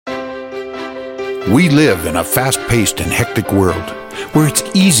We live in a fast-paced and hectic world where it's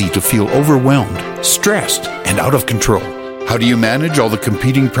easy to feel overwhelmed, stressed, and out of control. How do you manage all the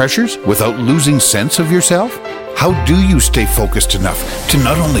competing pressures without losing sense of yourself? How do you stay focused enough to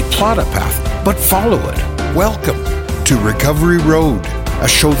not only plot a path, but follow it? Welcome to Recovery Road, a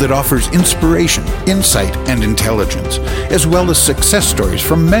show that offers inspiration, insight, and intelligence, as well as success stories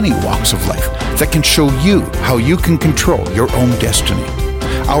from many walks of life that can show you how you can control your own destiny.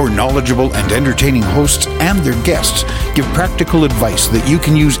 Our knowledgeable and entertaining hosts and their guests give practical advice that you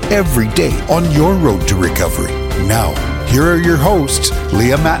can use every day on your road to recovery. Now, here are your hosts,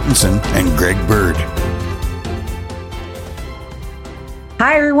 Leah Mattinson and Greg Bird.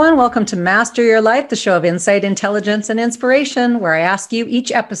 Hi, everyone. Welcome to Master Your Life, the show of insight, intelligence, and inspiration, where I ask you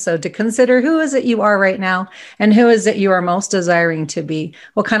each episode to consider who is it you are right now and who is it you are most desiring to be.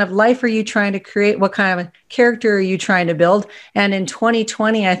 What kind of life are you trying to create? What kind of character are you trying to build? And in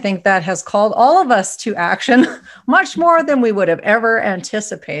 2020, I think that has called all of us to action much more than we would have ever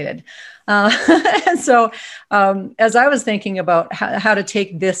anticipated. And so as I was thinking about how to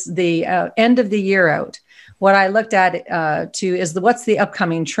take the end of the year out, what I looked at is what's the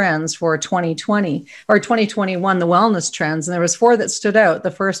upcoming trends for 2020 or 2021, the wellness trends. And there was 4 that stood out.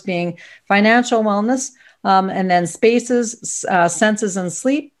 The first being financial wellness, and then spaces, senses, and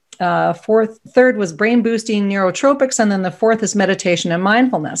sleep. Third was brain boosting neurotropics. And then the 4th is meditation and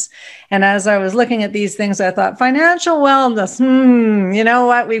mindfulness. And as I was looking at these things, I thought financial wellness, you know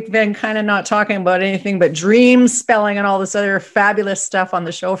what? We've been kind of not talking about anything but dream spelling and all this other fabulous stuff on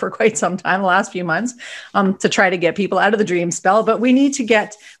the show for quite some time, the last few months, to try to get people out of the dream spell. But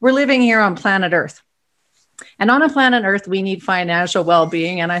we're living here on planet Earth. And on a planet Earth, we need financial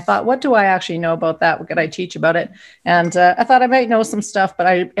well-being. And I thought, what do I actually know about that? What could I teach about it? And I thought I might know some stuff, but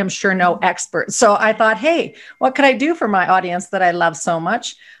I am sure no expert. So I thought, hey, what could I do for my audience that I love so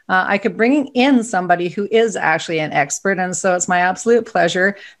much? I could bring in somebody who is actually an expert. And so it's my absolute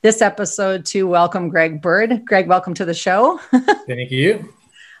pleasure this episode to welcome Greg Bird. Greg, welcome to the show. Thank you.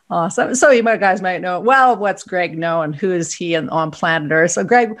 Awesome. So you guys might know, well, what's Greg know and who is he on planet Earth? So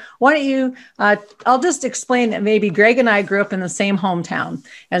Greg, why don't you, I'll just explain that maybe Greg and I grew up in the same hometown.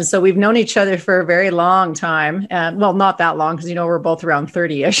 And so we've known each other for a very long time. And well, not that long, because, we're both around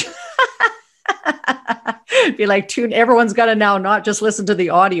 30-ish. Be like, everyone's got to now not just listen to the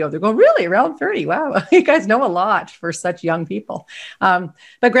audio. They're going, really, around 30? Wow, you guys know a lot for such young people. But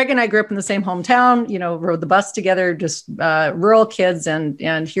Greg and I grew up in the same hometown, rode the bus together, just rural kids.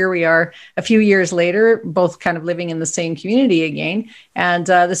 And here we are a few years later, both kind of living in the same community again. And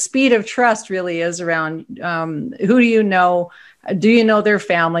the speed of trust really is around who do you know? Do you know their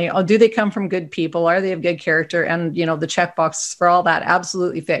family? Oh, do they come from good people? Are they of good character? And, the checkbox for all that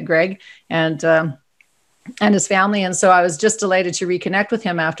absolutely fit Greg and his family. And so I was just delighted to reconnect with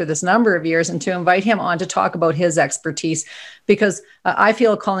him after this number of years and to invite him on to talk about his expertise, because I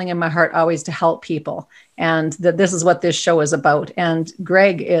feel a calling in my heart always to help people. And that this is what this show is about. And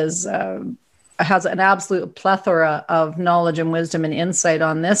Greg has an absolute plethora of knowledge and wisdom and insight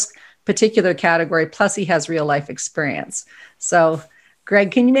on this particular category. Plus he has real life experience. So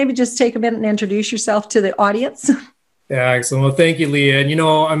Greg, can you maybe just take a minute and introduce yourself to the audience? Yeah, excellent. Well, thank you, Leah. And,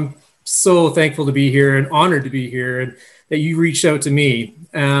 I'm so thankful to be here and honored to be here and that you reached out to me.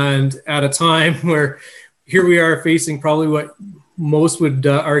 And at a time where here we are facing probably what most would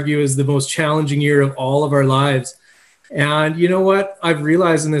argue is the most challenging year of all of our lives. And you know what I've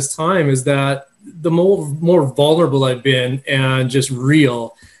realized in this time is that the more vulnerable I've been and just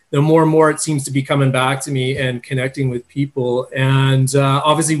real, the more and more it seems to be coming back to me and connecting with people. And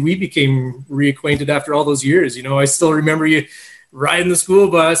obviously we became reacquainted after all those years. I still remember you riding the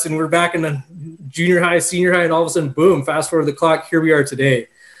school bus and we're back in the junior high, senior high, and all of a sudden, boom, fast forward the clock, here we are today.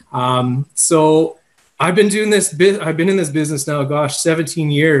 So I've been doing this, I've been in this business now,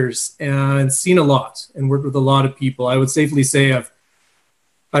 17 years and seen a lot and worked with a lot of people. I would safely say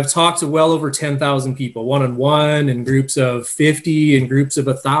I've talked to well over 10,000 people, one-on-one, in groups of 50, in groups of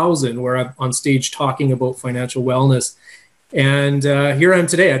 1,000, where I'm on stage talking about financial wellness. And here I am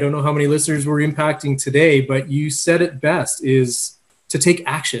today. I don't know how many listeners we're impacting today, but you said it best, is to take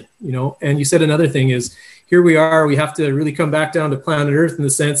action, and you said another thing is, here we are, we have to really come back down to planet Earth in the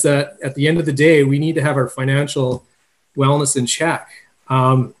sense that at the end of the day, we need to have our financial wellness in check.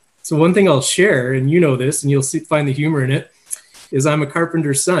 So one thing I'll share, and this, and you'll find the humor in it, is I'm a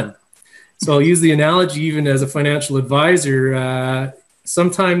carpenter's son. So I'll use the analogy even as a financial advisor.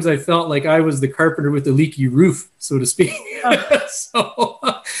 Sometimes I felt like I was the carpenter with the leaky roof, so to speak. So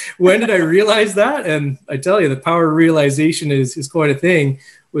when did I realize that? And I tell you, the power of realization is quite a thing.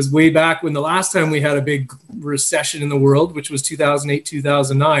 was way back when the last time we had a big recession in the world, which was 2008,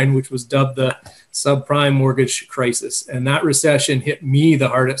 2009, which was dubbed the subprime mortgage crisis. And that recession hit me the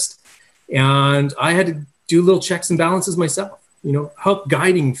hardest. And I had to do little checks and balances myself, help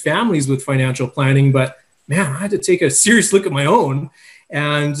guiding families with financial planning. But man, I had to take a serious look at my own.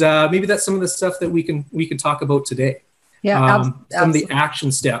 And maybe that's some of the stuff that we can talk about today. Yeah, some of the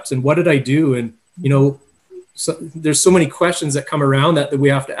action steps and what did I do? And, so there's so many questions that come around that we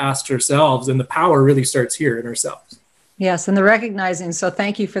have to ask ourselves, and the power really starts here in ourselves. Yes, and the recognizing. So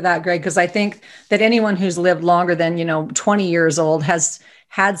thank you for that, Greg, because I think that anyone who's lived longer than 20 years old has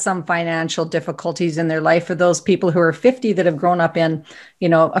had some financial difficulties in their life. For those people who are 50 that have grown up in,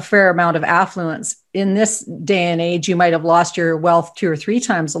 a fair amount of affluence, in this day and age, you might have lost your wealth 2 or 3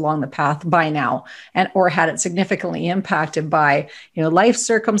 times along the path by now, or had it significantly impacted by, life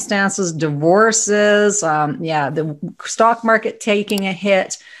circumstances, divorces, the stock market taking a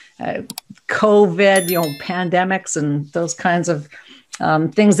hit, COVID, pandemics, and those kinds of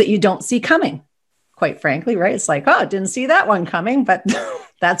things that you don't see coming. Quite frankly, right? It's like, oh, didn't see that one coming, but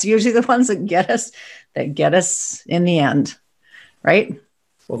that's usually the ones that get us in the end, right?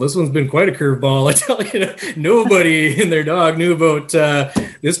 Well, this one's been quite a curveball. I tell you, nobody and their dog knew about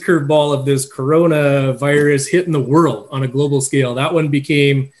this curveball of this coronavirus hitting the world on a global scale. That one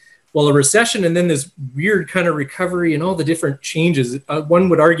became, a recession, and then this weird kind of recovery and all the different changes. One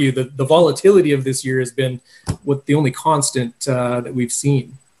would argue that the volatility of this year has been the only constant that we've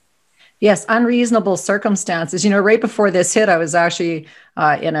seen. Yes, unreasonable circumstances. Right before this hit, I was actually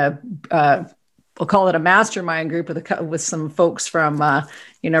in we'll call it a mastermind group with some folks from,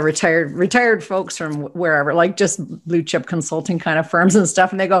 retired folks from wherever, like just blue chip consulting kind of firms and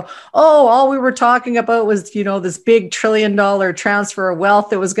stuff. And they go, oh, all we were talking about was, this big $1 trillion transfer of wealth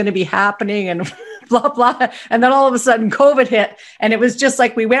that was going to be happening and blah, blah. And then all of a sudden COVID hit. And it was just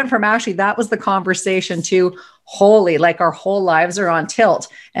like, we went from actually, that was the conversation to holy, like our whole lives are on tilt.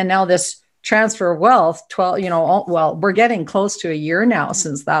 And now this transfer of wealth, we're getting close to a year now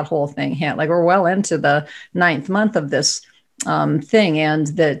since that whole thing hit. Like we're well into the 9th month of this thing. And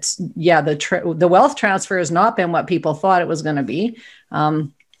that, the wealth transfer has not been what people thought it was going to be. A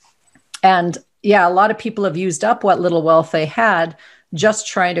lot of people have used up what little wealth they had just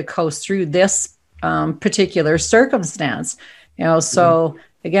trying to coast through this particular circumstance. So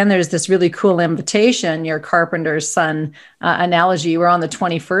again, there's this really cool invitation, your carpenter's son analogy. We're on the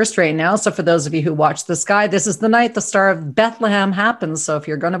 21st right now. So for those of you who watch the sky, this is the night the Star of Bethlehem happens. So if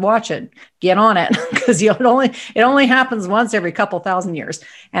you're going to watch it, get on it, because it only happens once every couple thousand years.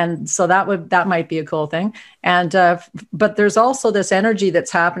 And so that might be a cool thing. And but there's also this energy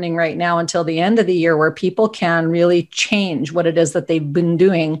that's happening right now until the end of the year where people can really change what it is that they've been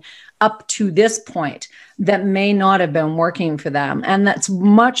doing up to this point that may not have been working for them. And that's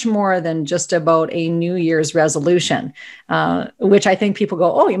much more than just about a New Year's resolution, which I think people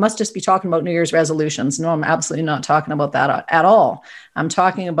go, oh, you must just be talking about New Year's resolutions. No, I'm absolutely not talking about that at all. I'm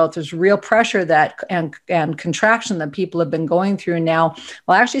talking about this real pressure and contraction that people have been going through now.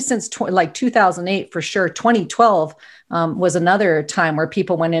 Well, actually, since 2008, for sure, 2012 was another time where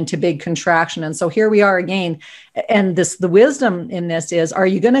people went into big contraction. And so here we are again. And the wisdom in this is, are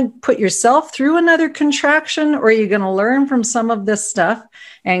you going to put yourself through another contraction, or are you going to learn from some of this stuff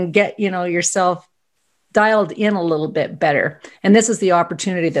and get, yourself dialed in a little bit better? And this is the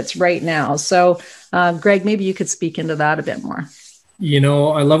opportunity that's right now. So, Greg, maybe you could speak into that a bit more.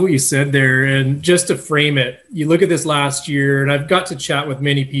 I love what you said there. And just to frame it, you look at this last year, and I've got to chat with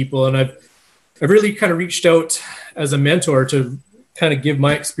many people, and I've really kind of reached out as a mentor to kind of give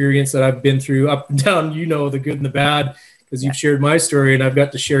my experience that I've been through up and down, the good and the bad, because you've shared my story and I've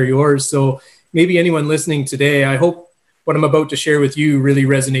got to share yours. So maybe anyone listening today, I hope what I'm about to share with you really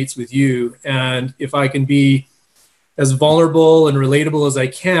resonates with you. And if I can be as vulnerable and relatable as I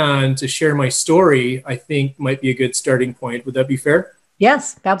can to share my story, I think might be a good starting point. Would that be fair?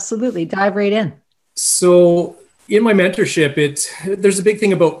 Yes, absolutely. Dive right in. So in my mentorship, there's a big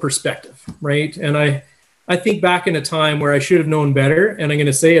thing about perspective, right? And I think back in a time where I should have known better, and I'm going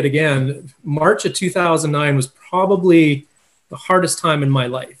to say it again, March of 2009 was probably the hardest time in my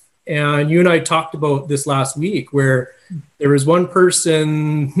life. And you and I talked about this last week, where there was one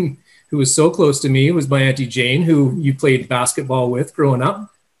person who was so close to me, was my Auntie Jane, who you played basketball with growing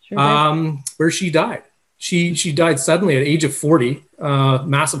up, sure where she died. She died suddenly at the age of 40,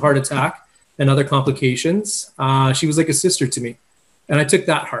 massive heart attack and other complications. She was like a sister to me. And I took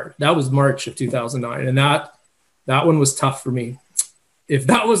that hard. That was March of 2009. And that one was tough for me. If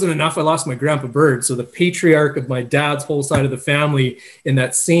that wasn't enough, I lost my grandpa Bird. So the patriarch of my dad's whole side of the family, in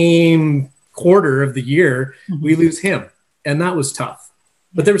that same quarter of the year, we lose him. And that was tough.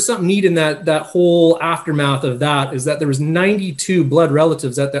 But there was something neat in that whole aftermath of that, is that there was 92 blood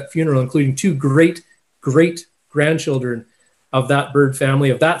relatives at that funeral, including 2 great grandchildren of that bird family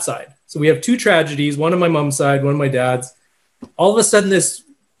of that side. So we have 2 tragedies, one on my mom's side, one on my dad's. All of a sudden, this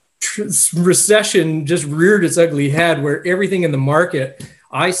recession just reared its ugly head, where everything in the market,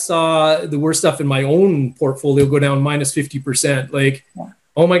 I saw the worst stuff in my own portfolio go down minus 50%. Like,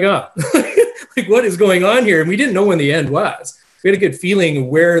 oh my God, like what is going on here? And we didn't know when the end was. We had a good feeling of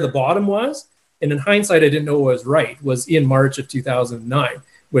where the bottom was. And in hindsight, I didn't know what was right, was in March of 2009,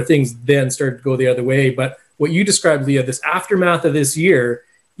 where things then started to go the other way. But what you described, Leah, this aftermath of this year,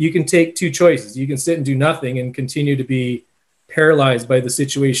 you can take 2 choices. You can sit and do nothing and continue to be paralyzed by the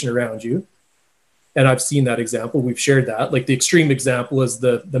situation around you. And I've seen that example. We've shared that. Like the extreme example is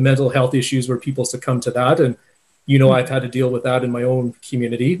the mental health issues where people succumb to that. And, I've had to deal with that in my own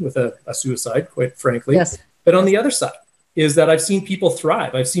community with a suicide, quite frankly. Yes. But on the other side is that I've seen people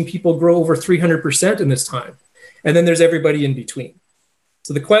thrive. I've seen people grow over 300% in this time. And then there's everybody in between.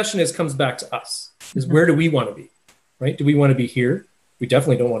 So the question comes back to us, is where do we want to be, right? Do we want to be here? We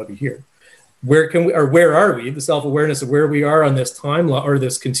definitely don't want to be here. Where are we? The self-awareness of where we are on this timeline or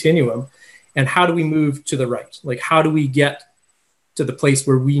this continuum, and how do we move to the right? Like, how do we get to the place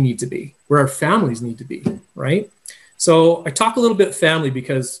where we need to be, where our families need to be, right? So I talk a little bit family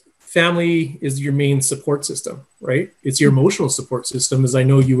because family is your main support system, right? It's your emotional support system, as I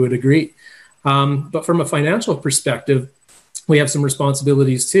know you would agree. But from a financial perspective, we have some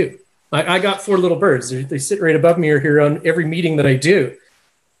responsibilities too. I got 4 little birds. They sit right above me or here on every meeting that I do.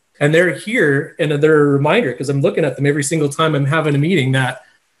 And they're here, and they're a reminder, because I'm looking at them every single time I'm having a meeting, that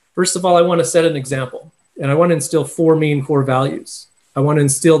first of all, I want to set an example, and I want to instill 4 main core values. I want to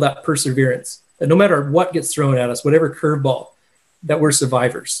instill that perseverance, that no matter what gets thrown at us, whatever curveball, that we're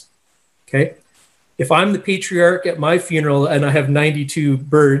survivors. Okay. If I'm the patriarch at my funeral and I have 92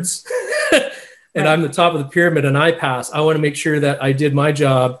 birds and I'm the top of the pyramid and I pass, I want to make sure that I did my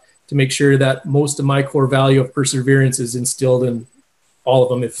job to make sure that most of my core value of perseverance is instilled in all of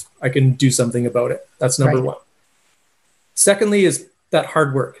them if I can do something about it. That's number 1. Secondly is that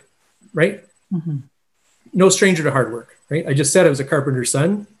hard work, right? Mm-hmm. No stranger to hard work, right? I just said I was a carpenter's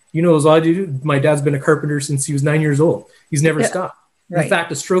son. As I do, my dad's been a carpenter since he was 9 years old. He's never stopped. Right. In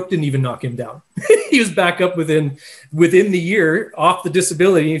fact, a stroke didn't even knock him down. He was back up within the year off the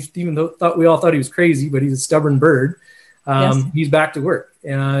disability, even though we all thought he was crazy, but he's a stubborn bird. He's back to work.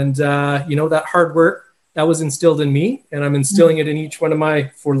 And, that hard work, that was instilled in me, and I'm instilling it in each one of my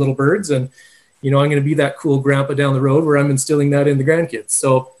 4 little birds. And, I'm going to be that cool grandpa down the road where I'm instilling that in the grandkids.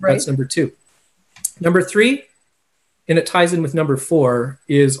 So that's number 2. Number 3, and it ties in with number 4,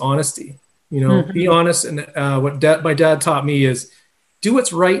 is honesty. Be honest. And what my dad taught me is do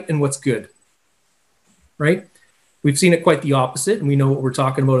what's right and what's good, right? We've seen it quite the opposite, and we know what we're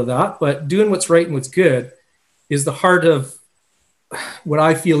talking about of that. But doing what's right and what's good is the heart of what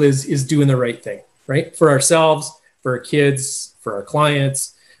I feel is doing the right thing, right? For ourselves, for our kids, for our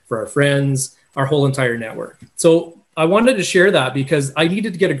clients, for our friends, our whole entire network. So I wanted to share that because I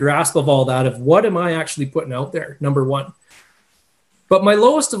needed to get a grasp of all that, of what am I actually putting out there, number 1. But my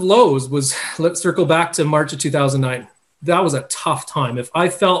lowest of lows was, let's circle back to March of 2009. That was a tough time. If I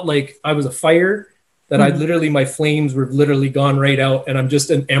felt like I was a fire, that my flames were literally gone right out and I'm just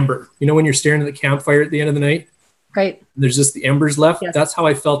an ember. When you're staring at the campfire at the end of the night? Right. There's just the embers left. Yes. That's how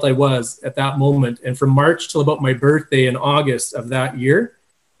I felt I was at that moment. And from March till about my birthday in August of that year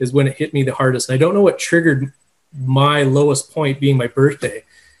is when it hit me the hardest. And I don't know what triggered my lowest point being my birthday,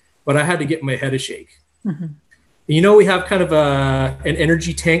 but I had to get my head a shake. Mm-hmm. We have kind of an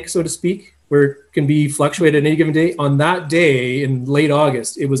energy tank, so to speak, where it can be fluctuated at any given day. On that day in late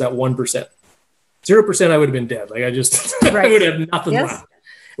August, it was at 1%. 0%, I would have been dead. Like I just, I would have nothing left.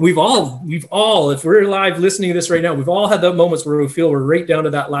 We've all, if we're live listening to this right now, we've all had those moments where we feel we're right down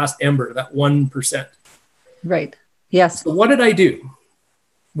to that last ember, that 1%. Right. Yes. So what did I do?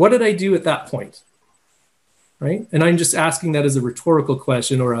 What did I do at that point? Right. And I'm just asking that as a rhetorical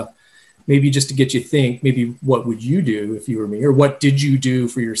question, or maybe just to get you to think, maybe what would you do if you were me, or what did you do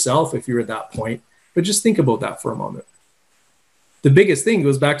for yourself if you're at that point? But just think about that for a moment. The biggest thing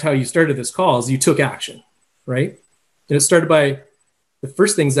goes back to how you started this call, is you took action, right? And it started by the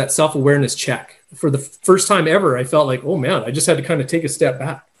first thing is that self-awareness check. For the first time ever, I felt like, oh man, I just had to kind of take a step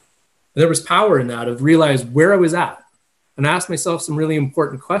back. And there was power in that, of realize where I was at, and ask myself some really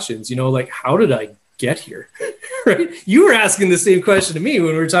important questions, like, how did I get here? Right? You were asking the same question to me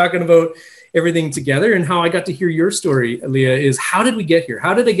when we were talking about everything together, and how I got to hear your story, Leah, is how did we get here?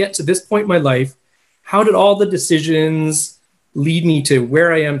 How did I get to this point in my life? How did all the decisions lead me to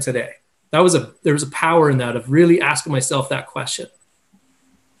where I am today? There was a power in that, of really asking myself that question.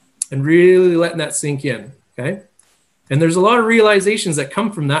 and really letting that sink in. Okay. And there's a lot of realizations that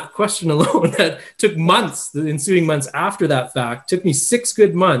come from that question alone that took months, the ensuing months after that fact, took me 6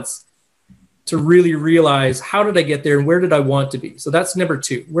 good months to really realize, how did I get there and where did I want to be? So that's number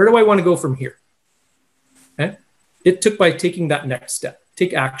 2. Where do I want to go from here? Okay. It took by taking that next step,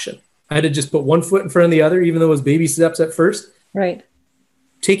 take action. I had to just put one foot in front of the other, even though it was baby steps at first. Right.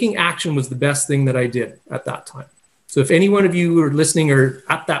 Taking action was the best thing that I did at that time. So if any one of you who are listening or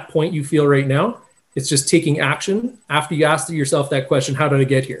at that point you feel right now, it's just taking action after you ask yourself that question, how did I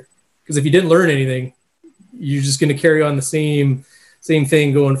get here? Because if you didn't learn anything, you're just going to carry on the same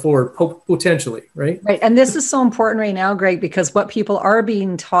thing going forward, potentially, right? Right. And this is so important right now, Greg, because what people are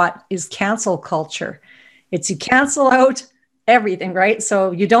being taught is cancel culture. It's you cancel out everything, right?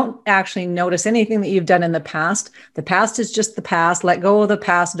 So you don't actually notice anything that you've done in the past. The past is just the past. Let go of the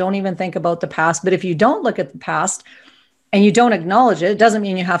past. Don't even think about the past. But if you don't look at the past, and you don't acknowledge it, it doesn't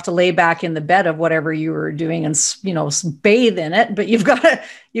mean you have to lay back in the bed of whatever you were doing and, bathe in it, but you've got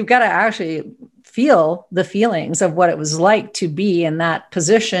to actually feel the feelings of what it was like to be in that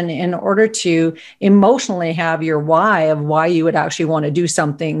position in order to emotionally have your why of why you would actually want to do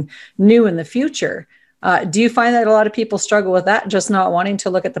something new in the future. Do you find that a lot of people struggle with that, just not wanting to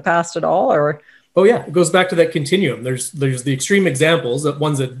look at the past at all, or? Oh yeah, it goes back to that continuum. There's the extreme examples, that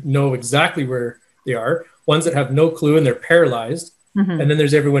ones that know exactly where they are, ones that have no clue and they're paralyzed. And then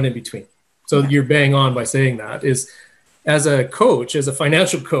there's everyone in between. So you're bang on by saying that. Is as a coach, as a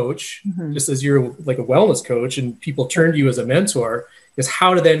financial coach, just as you're like a wellness coach and people turn to you as a mentor, is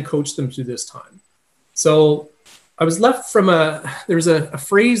how to then coach them through this time. So I was left from there was a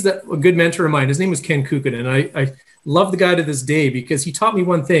phrase that a good mentor of mine, his name was Ken Kukin, and I love the guy to this day because he taught me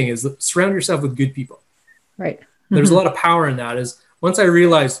one thing, is surround yourself with good people. Right. There's a lot of power in that. Is once I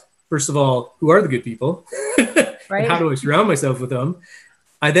realized, first of all, who are the good people? Right. And how do I surround myself with them?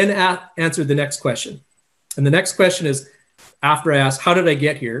 I then answered the next question. And the next question is, after I asked, how did I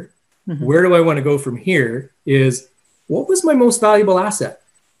get here? Where do I want to go from here? Is, what was my most valuable asset?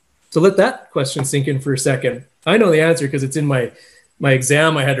 So let that question sink in for a second. I know the answer because it's in my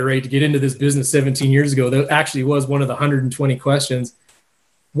exam I had to write to get into this business 17 years ago. That actually was one of the 120 questions.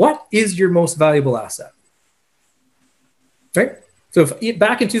 What is your most valuable asset? Right? So if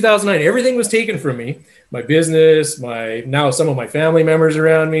back in 2009, everything was taken from me, my business, now some of my family members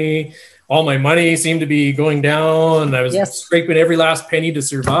around me, all my money seemed to be going down. I was scraping every last penny to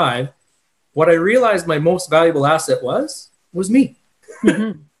survive. What I realized my most valuable asset was me.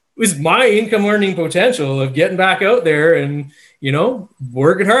 It was my income earning potential of getting back out there and,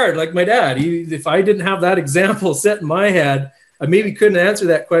 working hard like my dad. If I didn't have that example set in my head, I maybe couldn't answer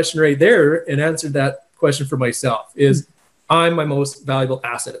that question right there and answered that question for myself. Is I'm my most valuable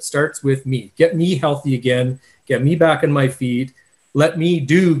asset. It starts with me. Get me healthy again. Get me back on my feet. Let me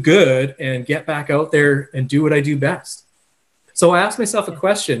do good and get back out there and do what I do best. So I asked myself a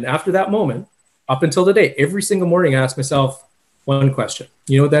question after that moment, up until today. Every single morning, I ask myself one question.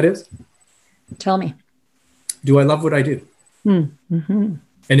 You know what that is? Tell me. Do I love what I do? And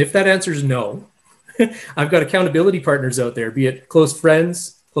if that answer is no, I've got accountability partners out there, be it close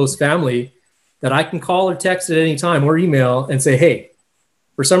friends, close family, that I can call or text at any time or email and say, hey,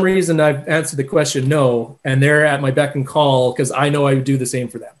 for some reason I've answered the question no, and they're at my beck and call because I know I would do the same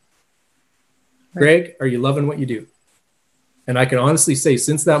for them. Right. Greg, are you loving what you do? And I can honestly say,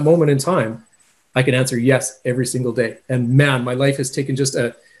 since that moment in time, I can answer yes every single day. And man, my life has taken just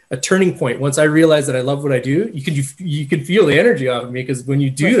a turning point. Once I realized that I love what I do, you can feel the energy off of me, because when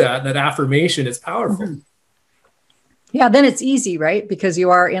you do that affirmation is powerful. Yeah, then it's easy, right? Because you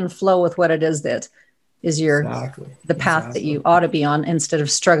are in flow with what it is that is the path that you ought to be on, instead of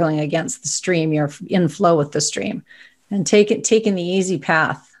struggling against the stream. You're in flow with the stream, and taking the easy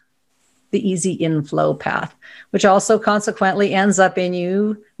path, the easy inflow path, which also consequently ends up in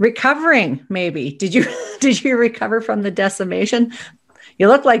you recovering. Maybe did you recover from the decimation? You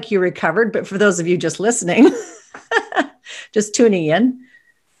look like you recovered, but for those of you just listening, just tuning in,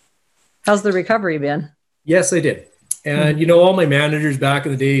 how's the recovery been? Yes, I did. And, all my managers back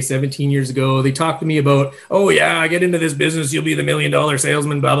in the day, 17 years ago, they talked to me about, oh, yeah, get into this business. You'll be the $1 million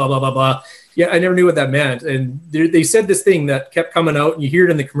salesman, blah, blah, blah, blah, blah. Yeah, I never knew what that meant. And they said this thing that kept coming out, and you hear it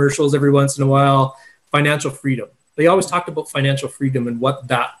in the commercials every once in a while, financial freedom. They always talked about financial freedom and what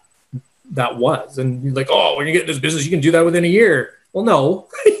that was. And you're like, oh, when you get in this business, you can do that within a year. Well, no,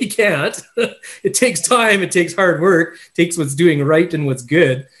 you can't. It takes time. It takes hard work. It takes what's doing right and what's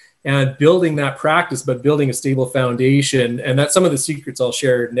good, and building that practice, but building a stable foundation. And that's some of the secrets I'll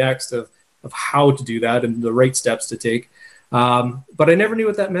share next of how to do that and the right steps to take. But I never knew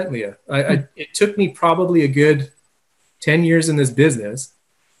what that meant, Leah. It took me probably a good 10 years in this business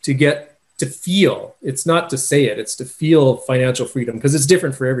to get to feel, it's not to say it, it's to feel financial freedom, because it's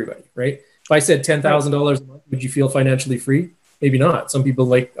different for everybody, right? If I said $10,000 a month, would you feel financially free? Maybe not. Some people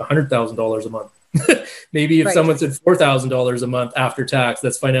like $100,000 a month. Maybe if someone said $4,000 a month after tax,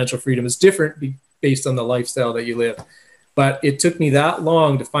 that's financial freedom. It's different based on the lifestyle that you live. But it took me that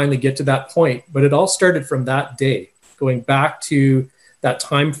long to finally get to that point. But it all started from that day, going back to that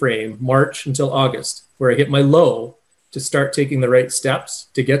time frame, March until August, where I hit my low to start taking the right steps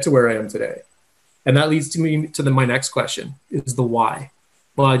to get to where I am today. And that leads to my next question, is the why.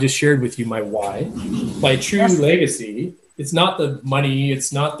 Well, I just shared with you my why. My true legacy, it's not the money,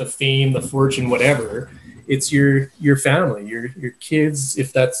 it's not the fame, the fortune, whatever. It's your family, your kids,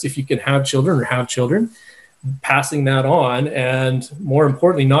 if you can have children or have children, passing that on. And more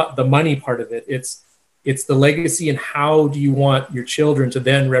importantly, not the money part of it. It's the legacy, and how do you want your children to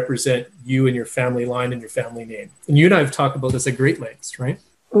then represent you and your family line and your family name. And you and I have talked about this at great lengths, right?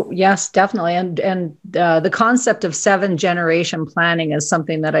 Yes, definitely. And the concept of 7-generation planning is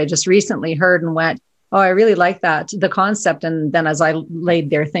something that I just recently heard and went, oh, I really like that, the concept. And then as I laid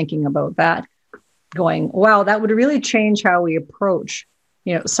there thinking about that, going, wow, that would really change how we approach,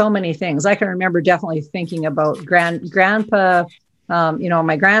 so many things. I can remember definitely thinking about grandpa,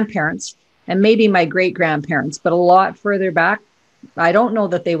 my grandparents, and maybe my great-grandparents, but a lot further back, I don't know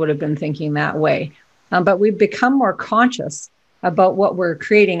that they would have been thinking that way. But we've become more conscious about what we're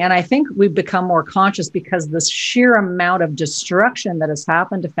creating. And I think we've become more conscious because this sheer amount of destruction that has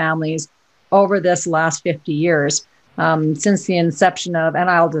happened to families over this last 50 years, since the inception of, and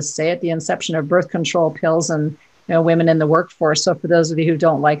I'll just say it, the inception of birth control pills and women in the workforce. So for those of you who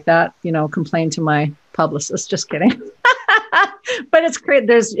don't like that, complain to my publicist. Just kidding. But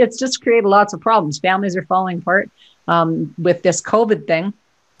it's just created lots of problems. Families are falling apart with this COVID thing,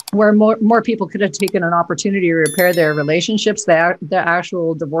 where more people could have taken an opportunity to repair their relationships. The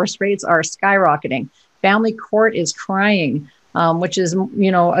actual divorce rates are skyrocketing. Family court is crying, which is,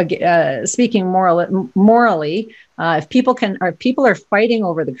 speaking morally, if people are fighting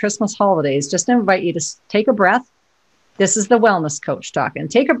over the Christmas holidays, just invite you to take a breath. This is the wellness coach talking.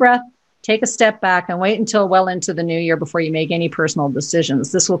 Take a breath, take a step back, and wait until well into the new year before you make any personal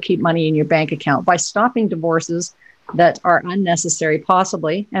decisions. This will keep money in your bank account by stopping divorces that are unnecessary,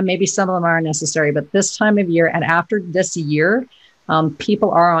 possibly, and maybe some of them are necessary. But this time of year and after this year, people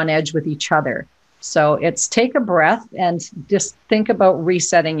are on edge with each other. So it's take a breath and just think about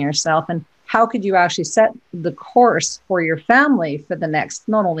resetting yourself, and how could you actually set the course for your family for the next,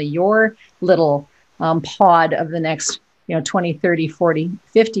 not only your little pod of the next 20, 30, 40,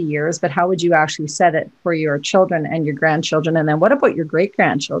 50 years, but how would you actually set it for your children and your grandchildren? And then what about your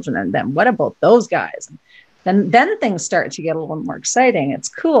great-grandchildren? And then what about those guys? Then things start to get a little more exciting. It's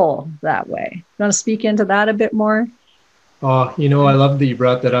cool that way. You want to speak into that a bit more? Oh, I love that you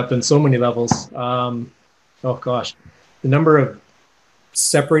brought that up in so many levels. The number of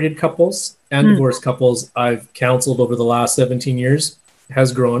separated couples and divorced couples I've counseled over the last 17 years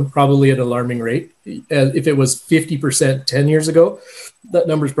has grown, probably at an alarming rate. If it was 50% 10 years ago, that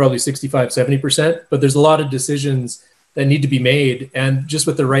number is probably 65, 70%. But there's a lot of decisions that need to be made. And just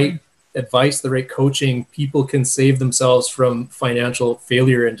with the right advice, the right coaching, people can save themselves from financial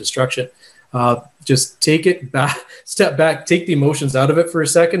failure and destruction. Just take it back, step back, take the emotions out of it for a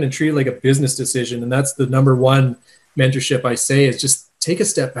second and treat it like a business decision. And that's the number one mentorship I say, is just take a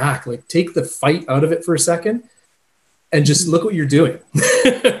step back, like take the fight out of it for a second and just look what you're doing,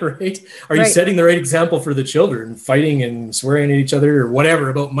 right? Are you setting the right example for the children, fighting and swearing at each other or whatever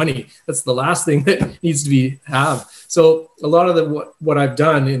about money? That's the last thing that needs to have. So a lot of what I've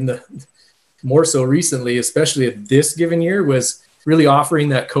done more so recently, especially at this given year, was really offering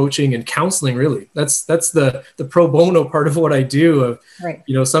that coaching and counseling. Really, that's the pro bono part of what I do.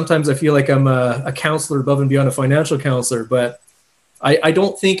 Sometimes I feel like I'm a counselor above and beyond a financial counselor, but I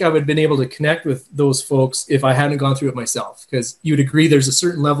don't think I would have been able to connect with those folks if I hadn't gone through it myself, because you'd agree there's a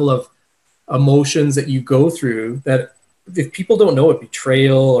certain level of emotions that you go through that if people don't know what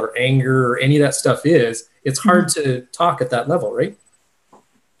betrayal or anger or any of that stuff is, it's hard to talk at that level, right?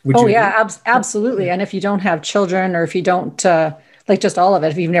 Absolutely. And if you don't have children, or if you don't, just all of it,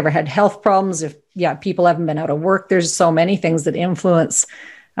 if you've never had health problems, people haven't been out of work, there's so many things that influence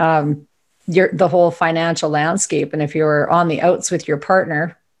the whole financial landscape. And if you're on the outs with your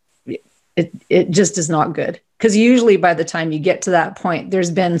partner, it just is not good. Because usually by the time you get to that point,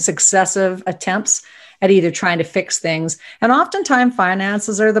 there's been successive attempts at either trying to fix things. And oftentimes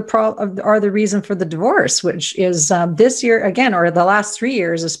finances are the reason for the divorce, which is this year, again, or the last 3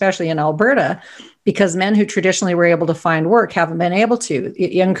 years, especially in Alberta, because men who traditionally were able to find work haven't been able to.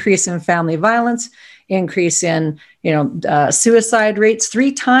 Increase in family violence, increase in suicide rates,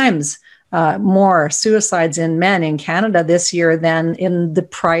 3 times more suicides in men in Canada this year than in the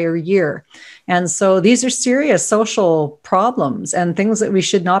prior year. And so these are serious social problems and things that we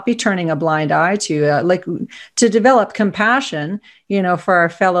should not be turning a blind eye to. Like to develop compassion, for our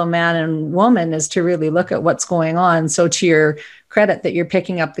fellow man and woman is to really look at what's going on. So to your credit that you're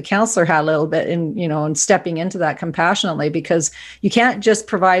picking up the counselor hat a little bit and stepping into that compassionately, because you can't just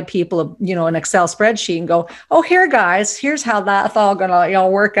provide people, an Excel spreadsheet and go, oh, here guys, here's how that's all gonna,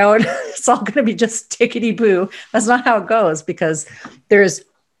 work out. It's all gonna be just tickety boo. That's not how it goes, because there's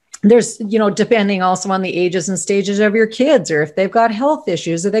depending also on the ages and stages of your kids, or if they've got health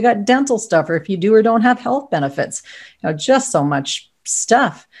issues, or they got dental stuff, or if you do or don't have health benefits, just so much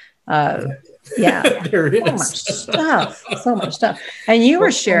stuff. There is so much stuff. And you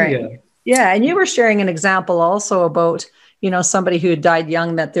were sharing, and you were sharing an example also about, somebody who died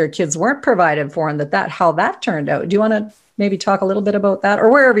young, that their kids weren't provided for, and how that turned out. Do you want to maybe talk a little bit about that, or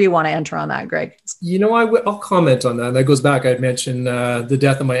wherever you want to enter on that, Greg? I'll comment on that. That goes back. I'd mentioned the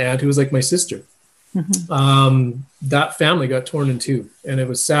death of my aunt, who was like my sister. Mm-hmm. That family got torn in two, and it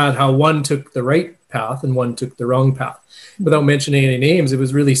was sad how one took the right path and one took the wrong path. Without mentioning any names, it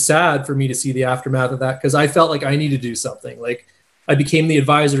was really sad for me to see the aftermath of that, because I felt like I needed to do something. Like I became the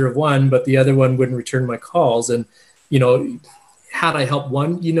advisor of one, but the other one wouldn't return my calls. And, had I helped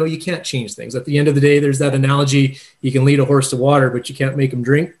one, you can't change things. At the end of the day, there's that analogy, you can lead a horse to water, but you can't make him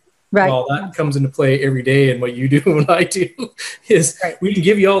drink. Right. Well, that comes into play every day. And what you do and what I do is we can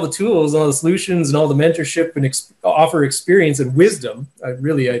give you all the tools, all the solutions, and all the mentorship, and offer experience and wisdom.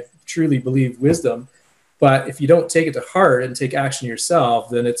 I truly believe wisdom. But if you don't take it to heart and take action yourself,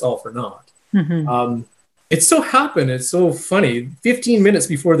 then it's all for naught. Mm-hmm. It so happened, it's so funny, 15 minutes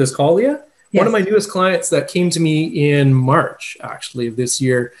before this call, Leah, one of my newest clients that came to me in March, actually, of this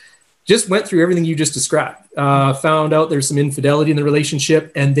year, just went through everything you just described, found out there's some infidelity in the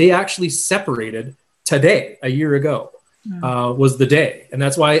relationship, and they actually separated today, a year ago, was the day. And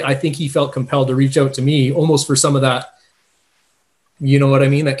that's why I think he felt compelled to reach out to me almost for some of that, you know what I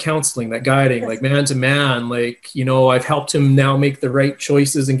mean? That counseling, that guiding, like man to man, like, I've helped him now make the right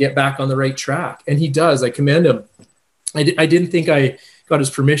choices and get back on the right track. And he does. I commend him. I didn't think I got his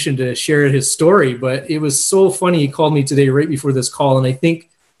permission to share his story, but it was so funny. He called me today right before this call. And I think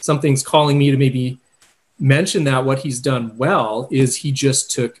something's calling me to maybe mention that what he's done well is he just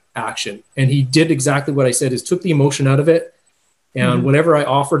took action. And he did exactly what I said, is took the emotion out of it. And whatever I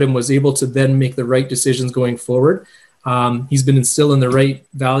offered him was able to then make the right decisions going forward. He's been instilling the right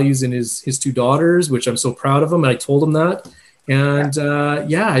values in his 2 daughters, which I'm so proud of him. And I told him that. And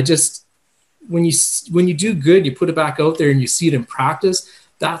I just, when you do good, you put it back out there and you see it in practice.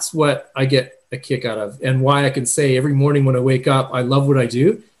 That's what I get a kick out of. And why I can say every morning when I wake up, I love what I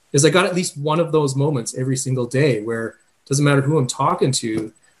do, is I got at least one of those moments every single day where it doesn't matter who I'm talking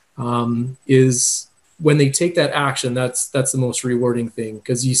to, is when they take that action. That's the most rewarding thing,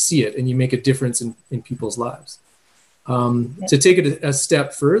 because you see it and you make a difference in people's lives. To take it a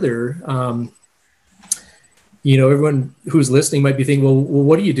step further, everyone who's listening might be thinking, well,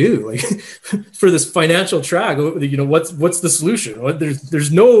 what do you do, like for this financial track? What's the solution?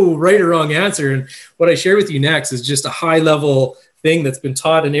 There's no right or wrong answer. And what I share with you next is just a high level thing that's been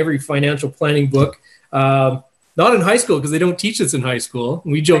taught in every financial planning book. Not in high school, because they don't teach this in high school.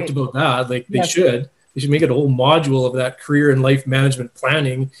 We joked about that, like they should. They should make it a whole module of that career and life management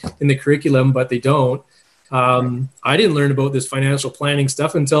planning in the curriculum, but they don't. I didn't learn about this financial planning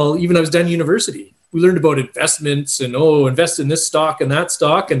stuff until even I was done university. We learned about investments and, invest in this stock and that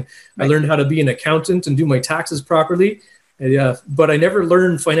stock. And I learned how to be an accountant and do my taxes properly. But I never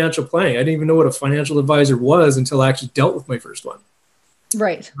learned financial planning. I didn't even know what a financial advisor was until I actually dealt with my first one.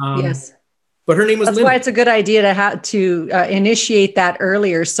 Right. Yes. But her name was That's why it's a good idea to have to initiate that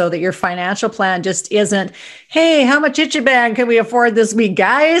earlier, so that your financial plan just isn't, hey, how much Ichiban can we afford this week,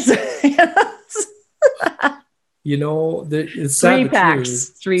 guys? It's sad.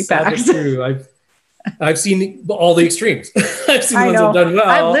 Three packs. True. I've seen all the extremes. I've seen ones that have done well.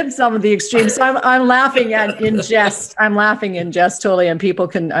 I've lived some of the extremes. So I'm laughing in jest. I'm laughing in jest totally. And people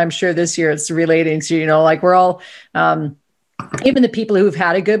can, I'm sure this year it's relating to, like we're all, even the people who've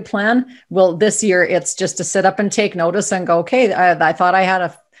had a good plan, well, this year it's just to sit up and take notice and go, okay, I thought I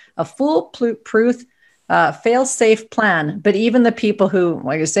had a foolproof, fail-safe plan. But even the people who,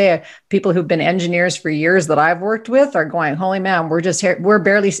 like I say, people who've been engineers for years that I've worked with are going, holy man, we're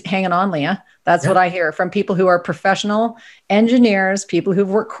barely hanging on, Leah. That's what I hear from people who are professional engineers, people who've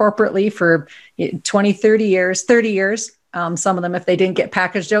worked corporately for 20, 30 years, Some of them, if they didn't get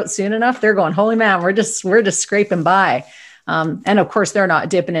packaged out soon enough, they're going, holy man, we're just scraping by. And of course, they're not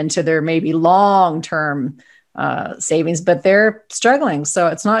dipping into their maybe long-term savings, but they're struggling. So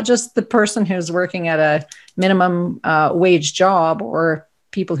it's not just the person who's working at a minimum wage job or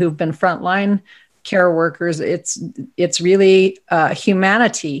people who've been frontline care workers. It's really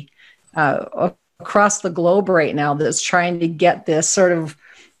humanity across the globe right now that's trying to get this sort of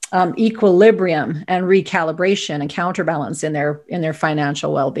equilibrium and recalibration and counterbalance in their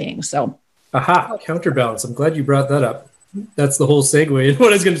financial well-being. So, counterbalance. I'm glad you brought that up. That's the whole segue in what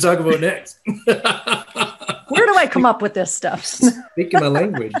I was going to talk about next. Where do I come up with this stuff? Speaking my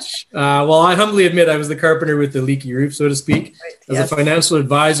language. Well, I humbly admit I was the carpenter with the leaky roof, so to speak. Right. As a financial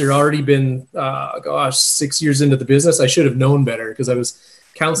advisor, already been, 6 years into the business. I should have known better because I was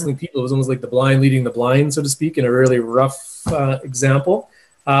counseling people. It was almost like the blind leading the blind, so to speak, in a really rough example.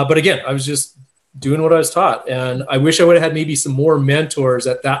 But again, I was just doing what I was taught. And I wish I would have had maybe some more mentors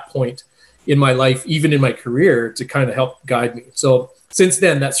at that point in my life, even in my career, to kind of help guide me. So since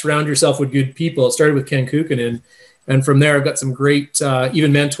then, that surround yourself with good people. It started with Ken Kukkonen. And from there, I've got some great,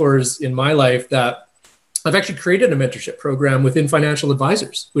 even mentors in my life that I've actually created a mentorship program within financial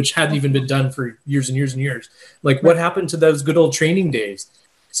advisors, which hadn't even been done for years and years and years. Like, what happened to those good old training days?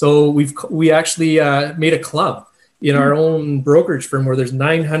 So we actually made a club in our own brokerage firm where there's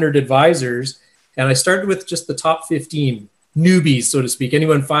 900 advisors. And I started with just the top 15 newbies, so to speak,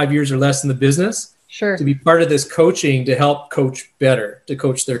 anyone 5 years or less in the business, sure, to be part of this coaching to help coach better, to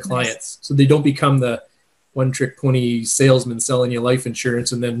coach their clients. So they don't become the one-trick pony salesman selling you life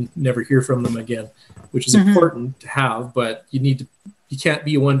insurance and then never hear from them again, which is important to have, but you can't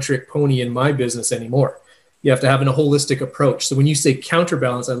be a one-trick pony in my business anymore. You have to have a holistic approach. So when you say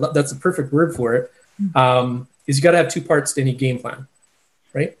counterbalance, that's a perfect word for it, is you got to have two parts to any game plan,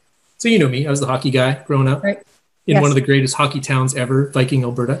 right? So you know me, I was the hockey guy growing up. Right. In one of the greatest hockey towns ever, Viking,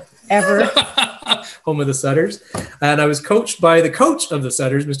 Alberta. Ever. Home of the Sutters. And I was coached by the coach of the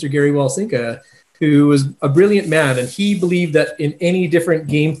Sutters, Mr. Gary Walsinka, who was a brilliant man. And he believed that in any different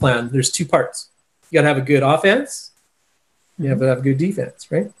game plan, there's two parts. You got to have a good offense. You have to have a good defense,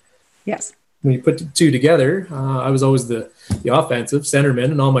 right? Yes. When you put the two together, I was always the offensive centerman,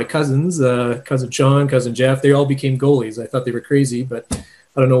 and all my cousins, cousin Sean, cousin Jeff, they all became goalies. I thought they were crazy, but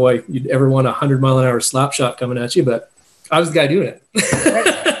I don't know why you'd ever want a 100-mile-an-hour slap shot coming at you, but I was the guy doing it.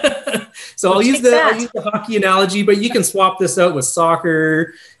 So I'll use the hockey analogy, but you can swap this out with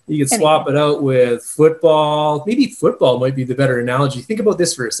soccer. You can swap it out with football. Maybe football might be the better analogy. Think about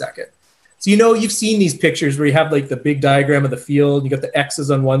this for a second. So, you've seen these pictures where you have like the big diagram of the field. You got the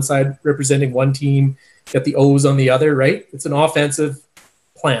X's on one side representing one team. You got the O's on the other, right? It's an offensive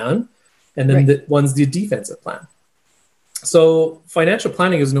plan. And then the one's the defensive plan. So financial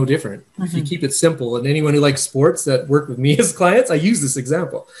planning is no different. If you keep it simple, and anyone who likes sports that work with me as clients, I use this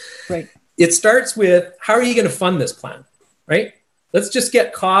example. Right. It starts with, how are you going to fund this plan, right? Let's just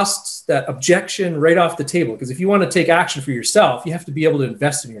get costs, that objection right off the table. Because if you want to take action for yourself, you have to be able to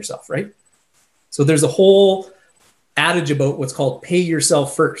invest in yourself, right? So there's a whole adage about what's called pay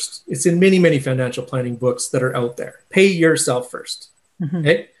yourself first. It's in many, many financial planning books that are out there. Pay yourself first,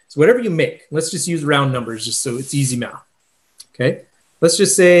 okay? So whatever you make, let's just use round numbers just so it's easy math. Okay, let's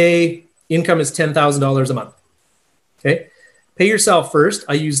just say income is $10,000 a month. Okay, pay yourself first.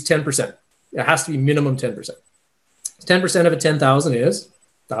 I use 10%. It has to be minimum 10%. 10% of a 10,000 is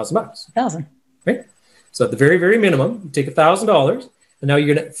 $1,000. 1,000. Right. So at the very, very minimum, you take $1,000, and now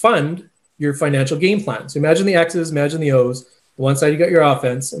you're going to fund your financial game plan. So imagine the X's, imagine the O's. On one side you got your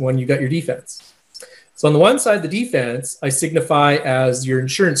offense, and one you got your defense. So on the one side, the defense, I signify as your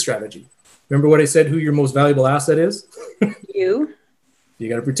insurance strategy. Remember what I said, who your most valuable asset is? You. You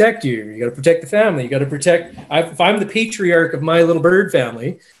got to protect you. You got to protect the family. You got to protect. If I'm the patriarch of my little bird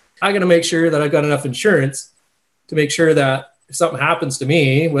family, I got to make sure that I've got enough insurance to make sure that if something happens to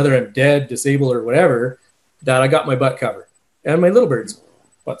me, whether I'm dead, disabled, or whatever, that I got my butt covered. And my little bird's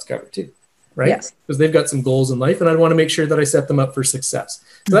butt's covered too, right? Yes. Because they've got some goals in life, and I want to make sure that I set them up for success.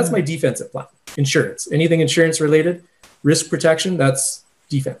 So that's my defensive plan. Insurance. Anything insurance related, risk protection, that's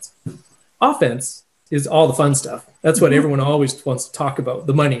defense. Offense is all the fun stuff. That's what everyone always wants to talk about.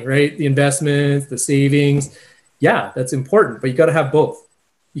 The money, right? The investments, the savings. Yeah, that's important, but you got to have both.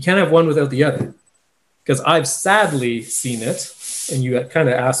 You can't have one without the other. Because I've sadly seen it, and you kind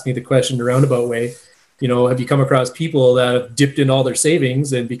of asked me the question in a roundabout way, have you come across people that have dipped in all their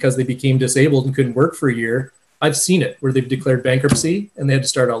savings, and because they became disabled and couldn't work for a year, I've seen it where they've declared bankruptcy and they had to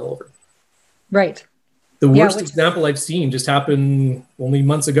start all over. Right. The worst example I've seen just happened only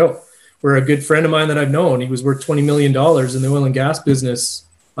months ago, where a good friend of mine that I've known, he was worth $20 million in the oil and gas business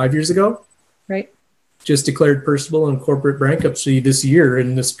 5 years ago. Right. just declared personal and corporate bankruptcy this year,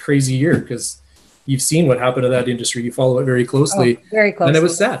 in this crazy year, because you've seen what happened to that industry. You follow it very closely. Oh, very closely. And it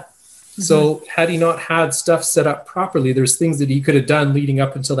was sad. So had he not had stuff set up properly, there's things that he could have done leading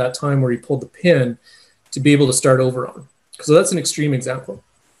up until that time where he pulled the pin to be able to start over on. So that's an extreme example.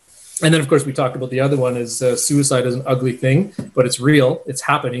 And then, of course, we talked about the other one is suicide is an ugly thing, but it's real. It's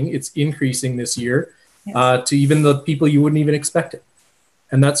happening. It's increasing this year to even the people you wouldn't even expect it.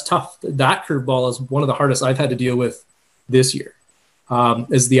 And that's tough. That curveball is one of the hardest I've had to deal with this year,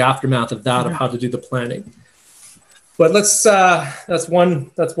 is the aftermath of that, of how to do the planning. But that's a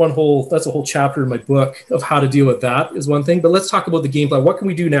whole chapter in my book of how to deal with that is one thing. But let's talk about the game plan. What can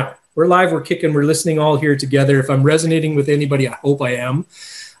we do now? We're live, we're kicking, we're listening all here together. If I'm resonating with anybody, I hope I am.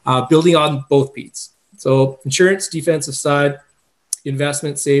 Building on both beats. So insurance, defensive side,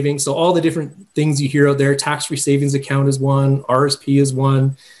 investment, savings. So all the different things you hear out there, tax-free savings account is one, RSP is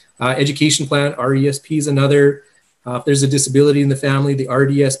one, education plan, RESP is another. If there's a disability in the family, the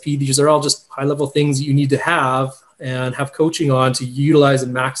RDSP, these are all just high-level things that you need to have and have coaching on to utilize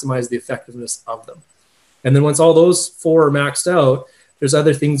and maximize the effectiveness of them. And then once all those four are maxed out, there's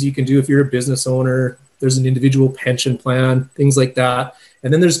other things you can do if you're a business owner. There's an individual pension plan, things like that.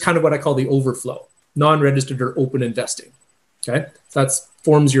 And then there's kind of what I call the overflow, non-registered or open investing. Okay, so that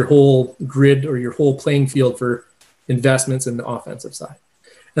forms your whole grid or your whole playing field for investments in the offensive side.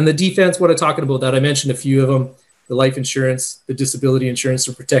 And the defense, what I'm talking about that, I mentioned a few of them, the life insurance, the disability insurance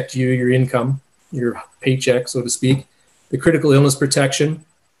to protect you, your income, your paycheck, so to speak, the critical illness protection.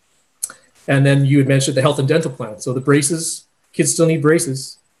 And then you had mentioned the health and dental plan. So the braces, kids still need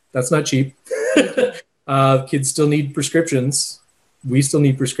braces. That's not cheap. Kids still need prescriptions. We still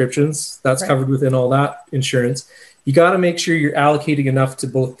need prescriptions. That's covered within all that insurance. You got to make sure you're allocating enough to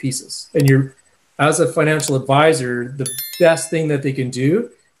both pieces. And you're, as a financial advisor, the best thing that they can do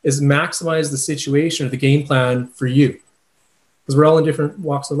is maximize the situation or the game plan for you. Because we're all in different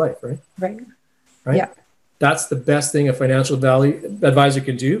walks of life, right? Right. Yeah. That's the best thing a financial advisor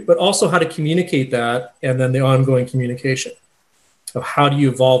can do, but also how to communicate that, and then the ongoing communication of how do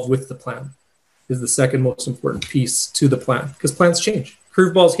you evolve with the plan is the second most important piece to the plan, because plans change.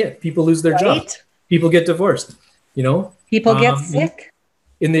 Curveballs hit. People lose their job. People get divorced. People get sick.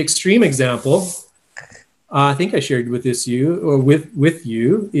 In the extreme example, I think I shared with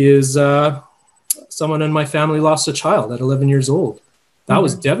you is someone in my family lost a child at 11 years old. That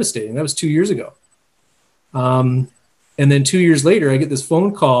was devastating. That was 2 years ago. And then 2 years later, I get this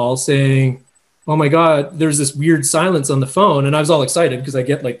phone call saying, oh my God, there's this weird silence on the phone. And I was all excited because I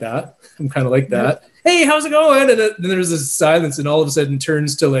get like that. I'm kind of like that. Hey, how's it going? And then there's this silence, and all of a sudden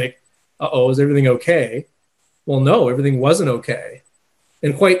turns to like, uh-oh, is everything okay? Well, no, everything wasn't okay.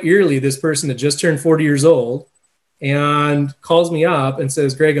 And quite eerily, this person had just turned 40 years old and calls me up and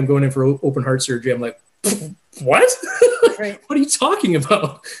says, Greg, I'm going in for open heart surgery. I'm like, what? What are you talking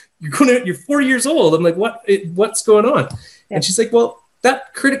about? You're 40 years old. I'm like, what's going on? Yeah. And she's like, well,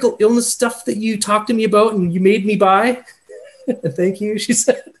 that critical illness stuff that you talked to me about and you made me buy. Thank you, she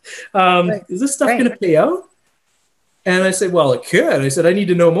said. Is this stuff going to pay out? And I said, well, it could. I said, I need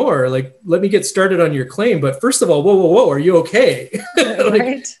to know more. Like, let me get started on your claim. But first of all, whoa, are you okay?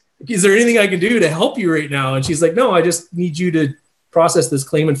 Is there anything I can do to help you right now? And she's like, no, I just need you to process this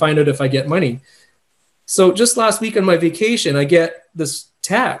claim and find out if I get money. So just last week on my vacation, I get this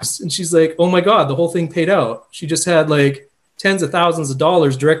text, and she's like, oh my God, the whole thing paid out. She just had like tens of thousands of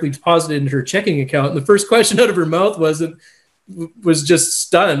dollars directly deposited into her checking account. And the first question out of her mouth was just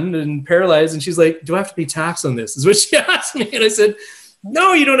stunned and paralyzed. And she's like, do I have to pay tax on this? Is what she asked me. And I said,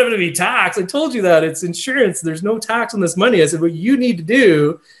 no, you don't have to pay tax. I told you that. It's insurance. There's no tax on this money. I said, what you need to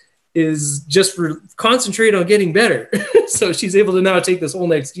do is just concentrate on getting better. So she's able to now take this whole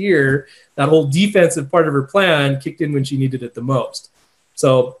next year. That whole defensive part of her plan kicked in when she needed it the most.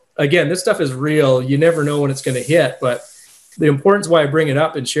 So again, this stuff is real. You never know when it's going to hit, but the importance why I bring it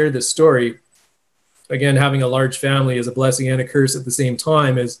up and share this story, again, having a large family is a blessing and a curse at the same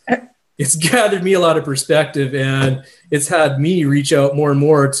time, is it's gathered me a lot of perspective, and it's had me reach out more and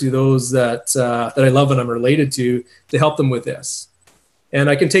more to those that I love and I'm related to help them with this. And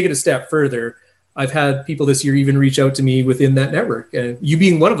I can take it a step further. I've had people this year even reach out to me within that network, and you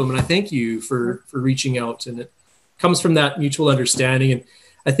being one of them. And I thank you for reaching out. And it comes from that mutual understanding. And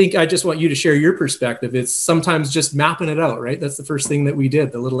I think I just want you to share your perspective. It's sometimes just mapping it out, right? That's the first thing that we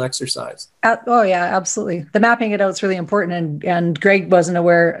did, the little exercise. Oh yeah, absolutely. The mapping it out is really important. And Greg wasn't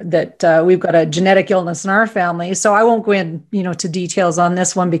aware that we've got a genetic illness in our family. So I won't go in, to details on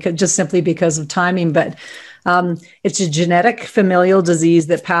this one because of timing. But It's a genetic familial disease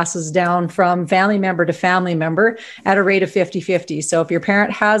that passes down from family member to family member at a rate of 50-50. So if your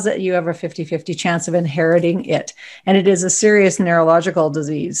parent has it, you have a 50-50 chance of inheriting it. And it is a serious neurological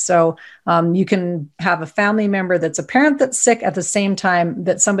disease. So you can have a family member that's a parent that's sick at the same time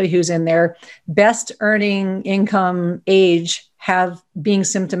that somebody who's in their best earning income age have being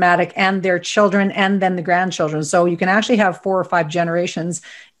symptomatic, and their children, and then the grandchildren. So you can actually have 4 or 5 generations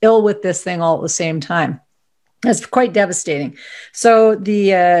ill with this thing all at the same time. It's quite devastating. So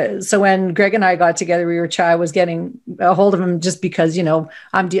so when Greg and I got together, I was getting a hold of him just because, I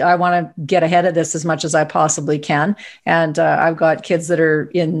want to get ahead of this as much as I possibly can. And I've got kids that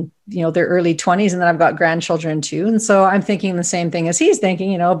are in, their early 20s, and then I've got grandchildren too. And so I'm thinking the same thing as he's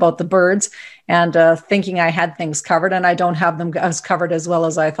thinking, about the birds, and thinking I had things covered, and I don't have them as covered as well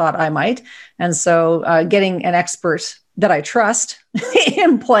as I thought I might. And so getting an expert that I trust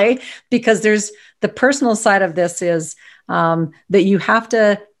in play, because there's the personal side of this is that you have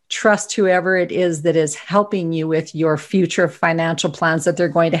to trust whoever it is that is helping you with your future financial plans, that they're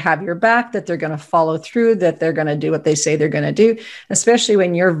going to have your back, that they're going to follow through, that they're going to do what they say they're going to do, especially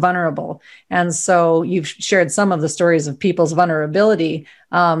when you're vulnerable. And so you've shared some of the stories of people's vulnerability.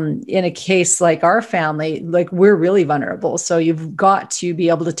 In a case like our family, like we're really vulnerable. So you've got to be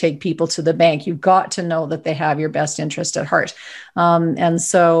able to take people to the bank. You've got to know that they have your best interest at heart. And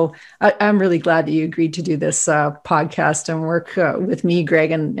so I'm really glad that you agreed to do this podcast and work with me,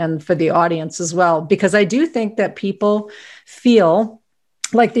 Greg, and for the audience as well, because I do think that people feel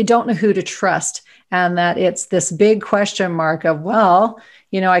like they don't know who to trust, and that it's this big question mark of, well,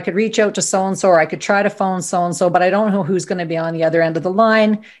 I could reach out to so-and-so, or I could try to phone so-and-so, but I don't know who's going to be on the other end of the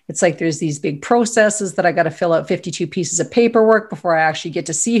line. It's like there's these big processes that I got to fill out 52 pieces of paperwork before I actually get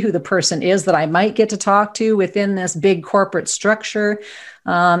to see who the person is that I might get to talk to within this big corporate structure.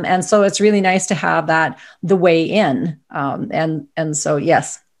 And so it's really nice to have that the way in. And so,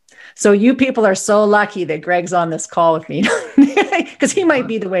 yes. So you people are so lucky that Greg's on this call with me, because he might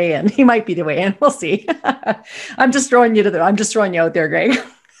be the way in. He might be the way in. We'll see. I'm just throwing you out there, Greg.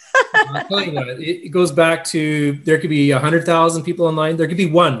 I'll tell you what, it goes back to, there could be 100,000 people online. There could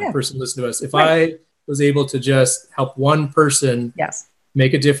be one person listening to us. If I was able to just help one person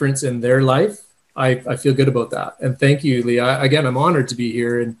make a difference in their life, I feel good about that. And thank you, Leah. Again, I'm honored to be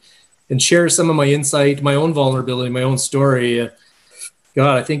here and share some of my insight, my own vulnerability, my own story.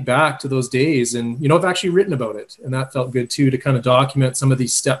 God, I think back to those days, and, I've actually written about it, and that felt good too, to kind of document some of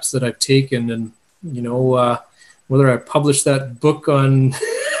these steps that I've taken. And, whether I publish that book on,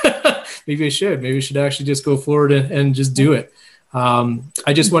 maybe I should actually just go forward and just do it.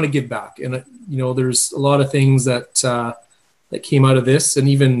 I just want to give back. And, there's a lot of things that came out of this, and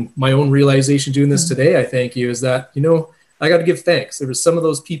even my own realization doing this today, I thank you, is that, I got to give thanks. There was some of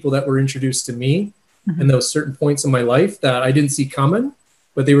those people that were introduced to me and those certain points in my life that I didn't see coming,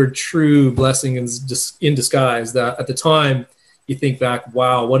 but they were true blessings in disguise, that at the time you think back,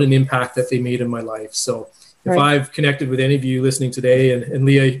 wow, what an impact that they made in my life. So if I've connected with any of you listening today, and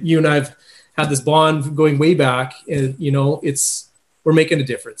Leah, you and I've had this bond going way back, and, we're making a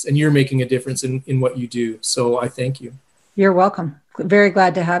difference, and you're making a difference in what you do. So I thank you. You're welcome. Very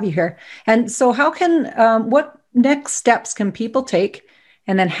glad to have you here. And so how can, what next steps can people take,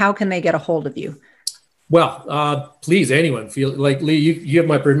 and then how can they get a hold of you? Well, please, anyone feel like, Lee, you have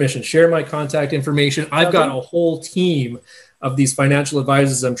my permission. Share my contact information. I've got a whole team of these financial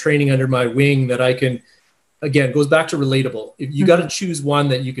advisors I'm training under my wing that I can, again, goes back to relatable. If you got to choose one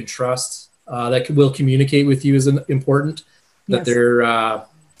that you can trust, that will communicate with you is important, that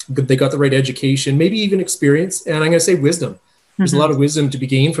they got the right education, maybe even experience. And I'm going to say wisdom. There's a lot of wisdom to be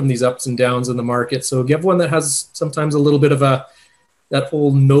gained from these ups and downs in the market. So get one that has sometimes a little bit of that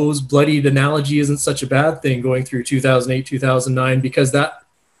whole nose bloodied analogy isn't such a bad thing going through 2008, 2009, because that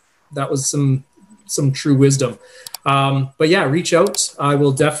was some true wisdom. But yeah, reach out. I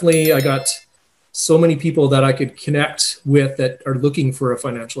got so many people that I could connect with that are looking for a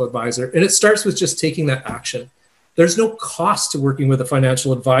financial advisor. And it starts with just taking that action. There's no cost to working with a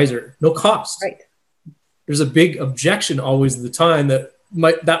financial advisor. No cost. Right. There's a big objection always at the time that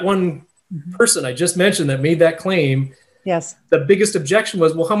that one person I just mentioned that made that claim. Yes. The biggest objection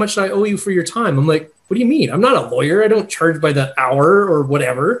was, well, how much do I owe you for your time? I'm like, what do you mean? I'm not a lawyer. I don't charge by the hour or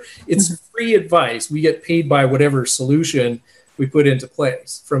whatever. It's free advice. We get paid by whatever solution we put into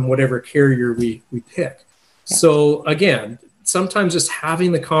place from whatever carrier we pick. Yeah. So again, sometimes just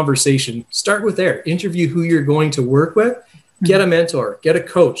having the conversation, start with there, interview who you're going to work with, get a mentor, get a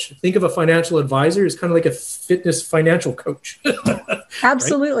coach. Think of a financial advisor as kind of like a fitness financial coach.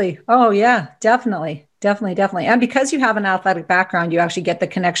 Absolutely. Right? Oh yeah, definitely. Definitely. And because you have an athletic background, you actually get the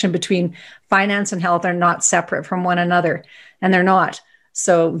connection between finance and health are not separate from one another, and they're not.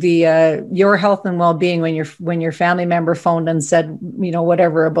 So the your health and well-being, when your family member phoned and said,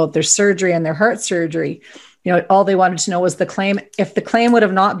 whatever about their surgery and their heart surgery, all they wanted to know was the claim. If the claim would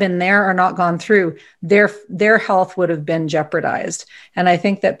have not been there or not gone through, their health would have been jeopardized. And I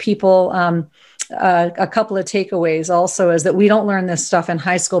think that people, a couple of takeaways also is that we don't learn this stuff in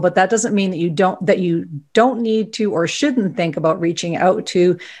high school, but that doesn't mean that you don't need to or shouldn't think about reaching out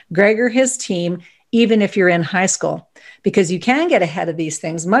to Greg or his team, even if you're in high school, because you can get ahead of these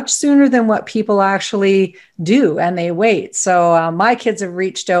things much sooner than what people actually do, and they wait. So my kids have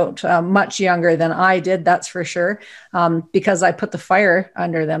reached out much younger than I did, that's for sure, because I put the fire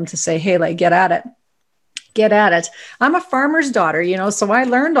under them to say, hey, like, get at it. I'm a farmer's daughter, so I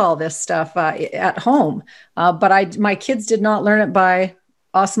learned all this stuff at home, but my kids did not learn it by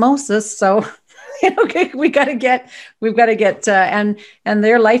osmosis. So we've got to get, and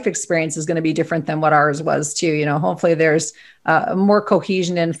their life experience is going to be different than what ours was too. Hopefully there's more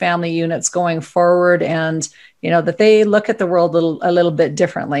cohesion in family units going forward, and, that they look at the world a little bit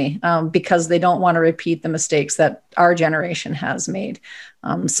differently, because they don't want to repeat the mistakes that our generation has made.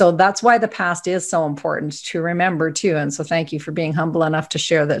 So that's why the past is so important to remember too. And so thank you for being humble enough to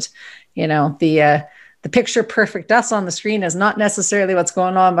share that, the picture perfect us on the screen is not necessarily what's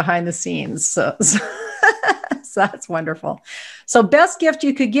going on behind the scenes. So that's wonderful. So best gift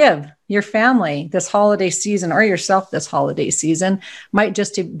you could give your family this holiday season, or yourself this holiday season, might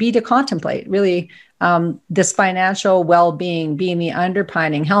just be to contemplate really this financial well-being being the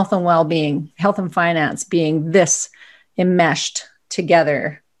underpinning, health and well-being, health and finance being this enmeshed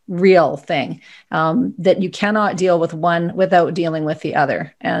together real thing, that you cannot deal with one without dealing with the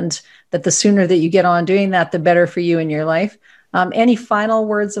other. And that the sooner that you get on doing that, the better for you in your life. Any final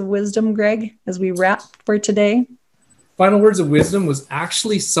words of wisdom, Greg, as we wrap for today? Final words of wisdom was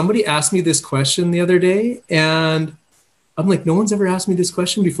actually, somebody asked me this question the other day, and I'm like, no one's ever asked me this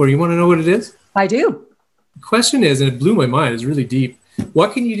question before. You want to know what it is? I do. The question is, and it blew my mind, it's really deep.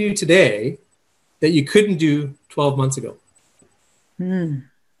 What can you do today that you couldn't do 12 months ago?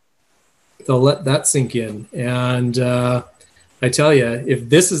 So let that sink in. And I tell you, if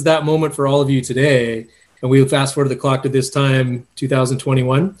this is that moment for all of you today, and we'll fast forward the clock to this time,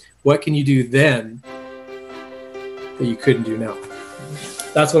 2021, what can you do then that you couldn't do now?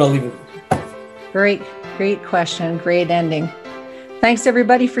 That's what I'll leave it with. Great question. Great ending. Thanks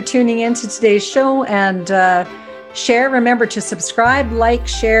everybody for tuning in to today's show, and share. Remember to subscribe, like,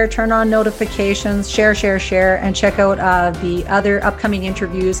 share, turn on notifications, share, and check out the other upcoming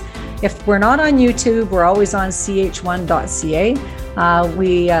interviews. If we're not on YouTube, we're always on ch1.ca.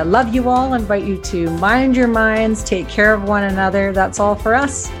 We love you all, invite you to mind your minds, take care of one another. That's all for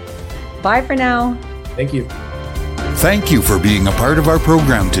us. Bye for now. Thank you. Thank you for being a part of our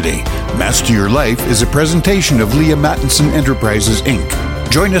program today. Master Your Life is a presentation of Leah Mattinson Enterprises,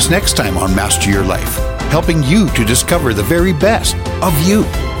 Inc. Join us next time on Master Your Life, helping you to discover the very best of you.